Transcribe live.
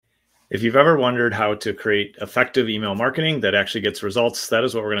If you've ever wondered how to create effective email marketing that actually gets results, that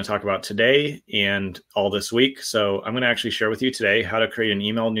is what we're going to talk about today and all this week. So I'm going to actually share with you today how to create an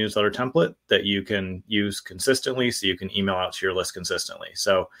email newsletter template that you can use consistently so you can email out to your list consistently.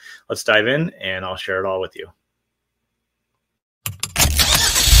 So let's dive in and I'll share it all with you.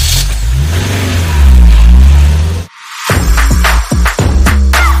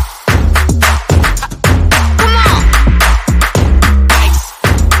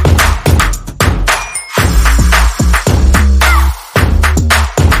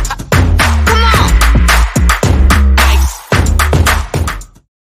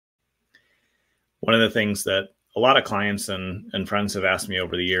 One of the things that a lot of clients and friends have asked me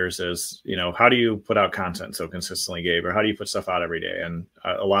over the years is, how do you put out content so consistently, Gabe, or how do you put stuff out every day? And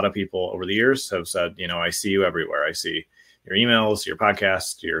a lot of people over the years have said, I see you everywhere. I see your emails, your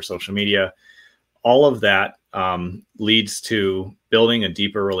podcast, your social media. All of that leads to building a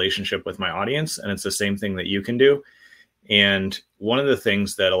deeper relationship with my audience. And it's the same thing that you can do. And one of the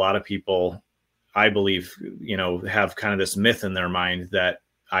things that a lot of people, I believe, have kind of this myth in their mind that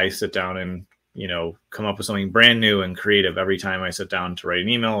I sit down and come up with something brand new and creative every time I sit down to write an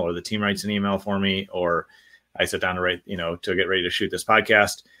email, or the team writes an email for me, or I sit down to write, to get ready to shoot this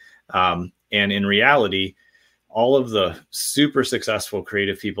podcast. And in reality, all of the super successful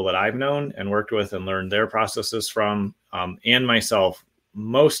creative people that I've known and worked with and learned their processes from, and myself,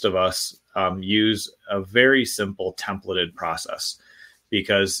 most of us use a very simple templated process,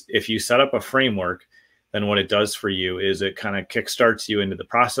 because if you set up a framework, then what it does for you is it kind of kickstarts you into the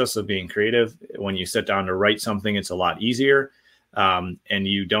process of being creative. When you sit down to write something, it's a lot easier. And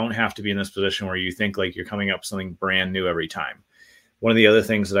you don't have to be in this position where you think like you're coming up with something brand new every time. One of the other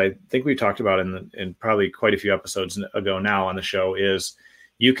things that I think we talked about in probably quite a few episodes ago now on the show is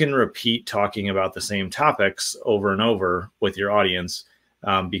you can repeat talking about the same topics over and over with your audience.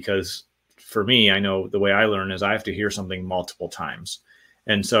 Because for me, I know the way I learn is I have to hear something multiple times.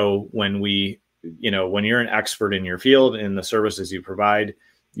 And so when you're an expert in your field, in the services you provide,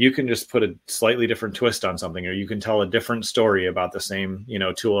 you can just put a slightly different twist on something, or you can tell a different story about the same,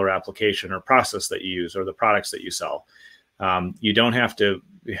 tool or application or process that you use or the products that you sell. You don't have to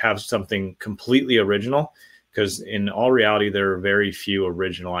have something completely original, because in all reality, there are very few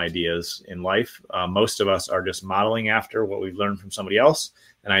original ideas in life. Most of us are just modeling after what we've learned from somebody else.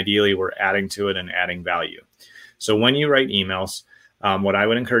 And ideally, we're adding to it and adding value. So when you write emails, what I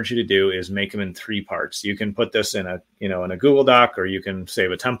would encourage you to do is make them in 3 parts. You can put this in a Google Doc, or you can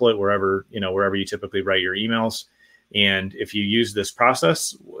save a template wherever you typically write your emails. And if you use this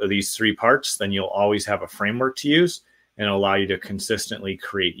process, these 3 parts, then you'll always have a framework to use, and it'll allow you to consistently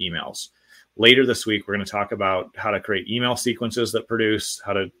create emails. Later this week, we're going to talk about how to create email sequences that produce,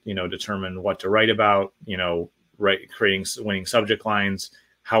 how to, determine what to write about, creating winning subject lines,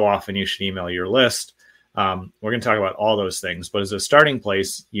 how often you should email your list. We're going to talk about all those things, but as a starting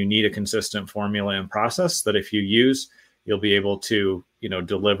place, you need a consistent formula and process that if you use, you'll be able to,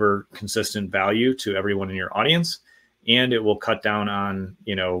 deliver consistent value to everyone in your audience. And it will cut down on,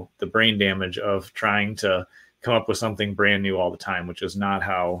 the brain damage of trying to come up with something brand new all the time, which is not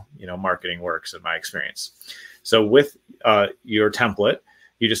how, marketing works in my experience. So with your template,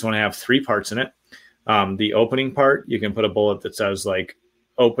 you just want to have 3 parts in it. The opening part, you can put a bullet that says like,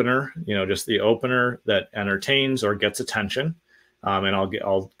 opener, just the opener that entertains or gets attention. And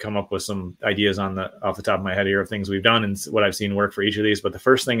I'll come up with some ideas off the top of my head here of things we've done and what I've seen work for each of these. But the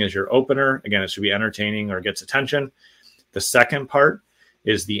first thing is your opener. Again, it should be entertaining or gets attention. The second part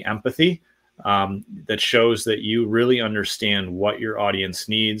is the empathy that shows that you really understand what your audience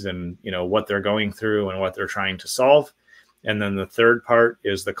needs and, what they're going through and what they're trying to solve. And then the third part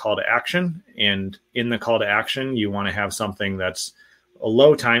is the call to action. And in the call to action, you want to have something that's a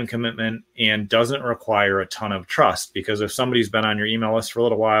low time commitment and doesn't require a ton of trust, because if somebody's been on your email list for a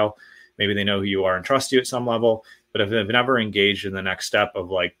little while, maybe they know who you are and trust you at some level. But if they've never engaged in the next step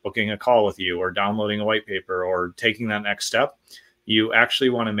of like booking a call with you or downloading a white paper or taking that next step, you actually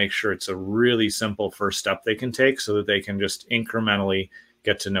want to make sure it's a really simple first step they can take so that they can just incrementally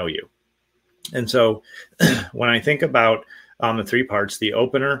get to know you. And so when I think about the 3 parts, the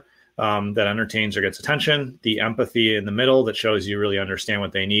opener, that entertains or gets attention, the empathy in the middle that shows you really understand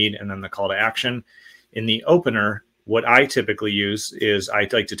what they need, and then the call to action. In the opener, what I typically use is I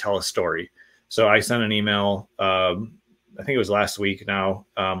like to tell a story. So I sent an email, I think it was last week now,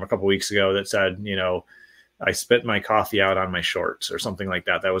 a couple of weeks ago, that said, I spit my coffee out on my shorts or something like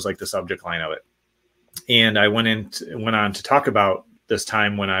that. That was like the subject line of it. And I went on to talk about this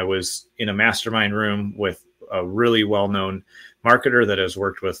time when I was in a mastermind room with a really well-known marketer that has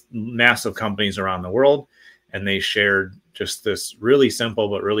worked with massive companies around the world. And they shared just this really simple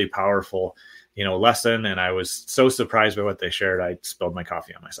but really powerful, lesson. And I was so surprised by what they shared, I spilled my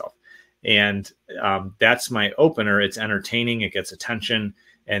coffee on myself. And that's my opener. It's entertaining, it gets attention,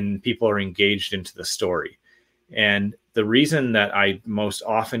 and people are engaged into the story. And the reason that I most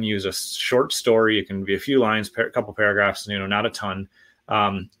often use a short story, it can be a few lines, a couple paragraphs, not a ton,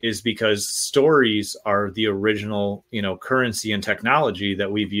 is because stories are the original, currency and technology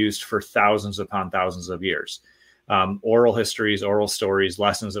that we've used for thousands upon thousands of years. Oral histories, oral stories,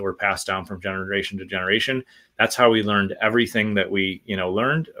 lessons that were passed down from generation to generation. That's how we learned everything that we,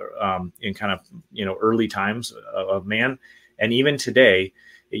 learned in kind of, early times of man. And even today,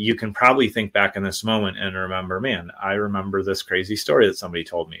 you can probably think back in this moment and remember, man, I remember this crazy story that somebody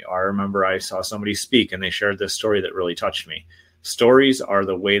told me. Or I remember I saw somebody speak and they shared this story that really touched me. Stories are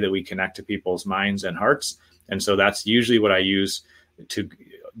the way that we connect to people's minds and hearts. And so that's usually what I use to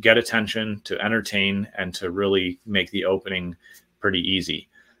get attention, to entertain, and to really make the opening pretty easy.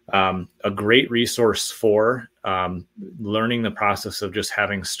 A great resource for learning the process of just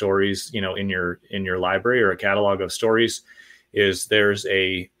having stories, in your library or a catalog of stories is there's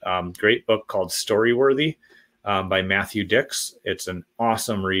a great book called Storyworthy by Matthew Dix. It's an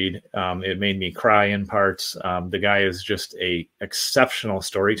awesome read. It made me cry in parts. The guy is just a exceptional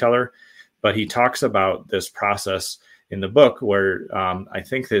storyteller, but he talks about this process in the book where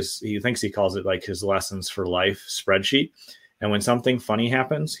he thinks he calls it like his lessons for life spreadsheet. And when something funny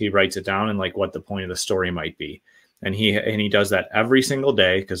happens, he writes it down and like what the point of the story might be. And he does that every single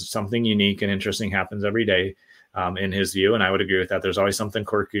day because something unique and interesting happens every day in his view. And I would agree with that. There's always something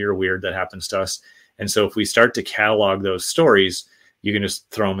quirky or weird that happens to us. And so if we start to catalog those stories, you can just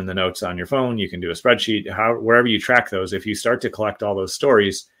throw them in the notes on your phone. You can do a spreadsheet, wherever you track those. If you start to collect all those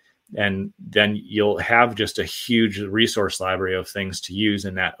stories, and then you'll have just a huge resource library of things to use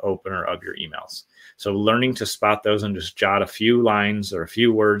in that opener of your emails. So learning to spot those and just jot a few lines or a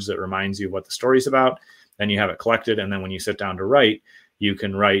few words that reminds you what the story's about, then you have it collected. And then when you sit down to write, you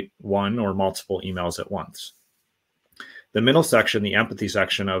can write one or multiple emails at once. The middle section, the empathy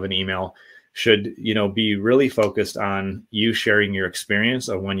section of an email, should be really focused on you sharing your experience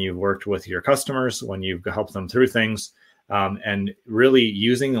of when you've worked with your customers, when you've helped them through things, and really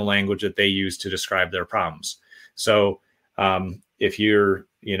using the language that they use to describe their problems. So if you're,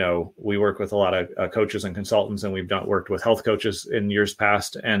 we work with a lot of coaches and consultants, and we've worked with health coaches in years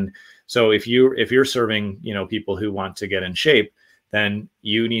past. And so if you're serving, people who want to get in shape, then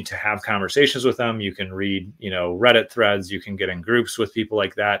you need to have conversations with them. You can read, Reddit threads, you can get in groups with people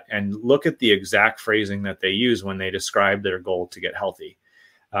like that and look at the exact phrasing that they use when they describe their goal to get healthy.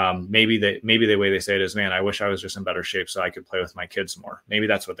 Maybe the way they say it is, man, I wish I was just in better shape so I could play with my kids more. Maybe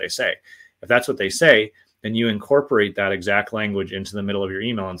that's what they say. If that's what they say, then you incorporate that exact language into the middle of your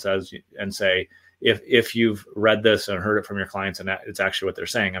email and say, if you've read this and heard it from your clients and that it's actually what they're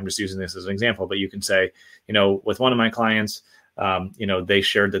saying, I'm just using this as an example, but you can say, with one of my clients, they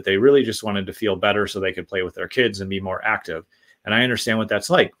shared that they really just wanted to feel better so they could play with their kids and be more active. And I understand what that's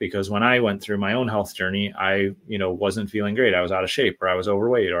like, because when I went through my own health journey, I, wasn't feeling great. I was out of shape, or I was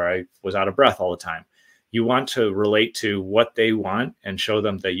overweight, or I was out of breath all the time. You want to relate to what they want and show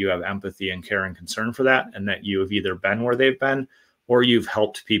them that you have empathy and care and concern for that, and that you have either been where they've been or you've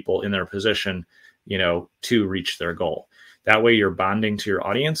helped people in their position, to reach their goal. That way you're bonding to your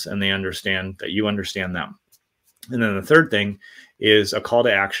audience and they understand that you understand them. And then the third thing is a call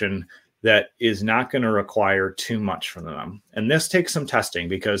to action that is not going to require too much from them. And this takes some testing,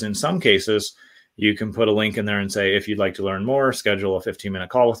 because in some cases, you can put a link in there and say, if you'd like to learn more, schedule a 15-minute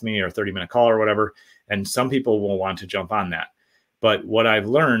call with me or a 30-minute call or whatever. And some people will want to jump on that. But what I've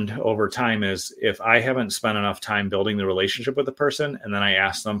learned over time is if I haven't spent enough time building the relationship with the person, and then I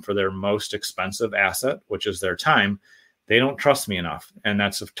ask them for their most expensive asset, which is their time, they don't trust me enough. And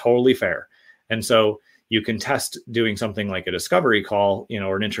that's totally fair. And so you can test doing something like a discovery call,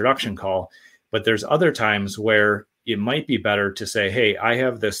 or an introduction call, but there's other times where it might be better to say, hey, I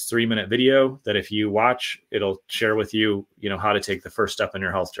have this 3-minute video that if you watch, it'll share with you, how to take the first step in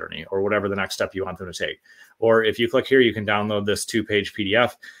your health journey, or whatever the next step you want them to take. Or if you click here, you can download this 2-page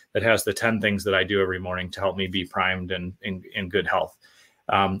PDF that has the 10 things that I do every morning to help me be primed and in good health.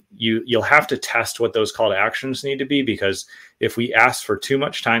 You'll have to test what those call to actions need to be, because if we ask for too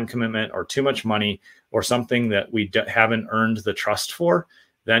much time commitment or too much money or something that we haven't earned the trust for,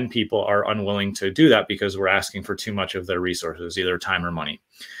 then people are unwilling to do that because we're asking for too much of their resources, either time or money.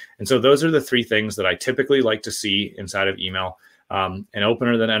 And so those are the 3 things that I typically like to see inside of email. An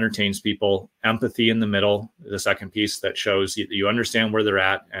opener that entertains people, empathy in the middle, the second piece that shows you understand where they're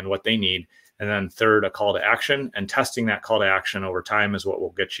at and what they need. And then third, a call to action, and testing that call to action over time is what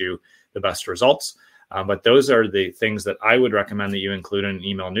will get you the best results. But those are the things that I would recommend that you include in an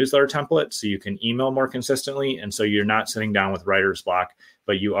email newsletter template so you can email more consistently. And so you're not sitting down with writer's block,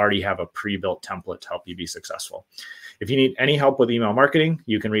 but you already have a pre-built template to help you be successful. If you need any help with email marketing,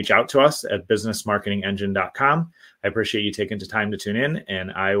 you can reach out to us at businessmarketingengine.com. I appreciate you taking the time to tune in,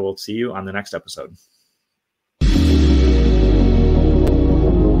 and I will see you on the next episode.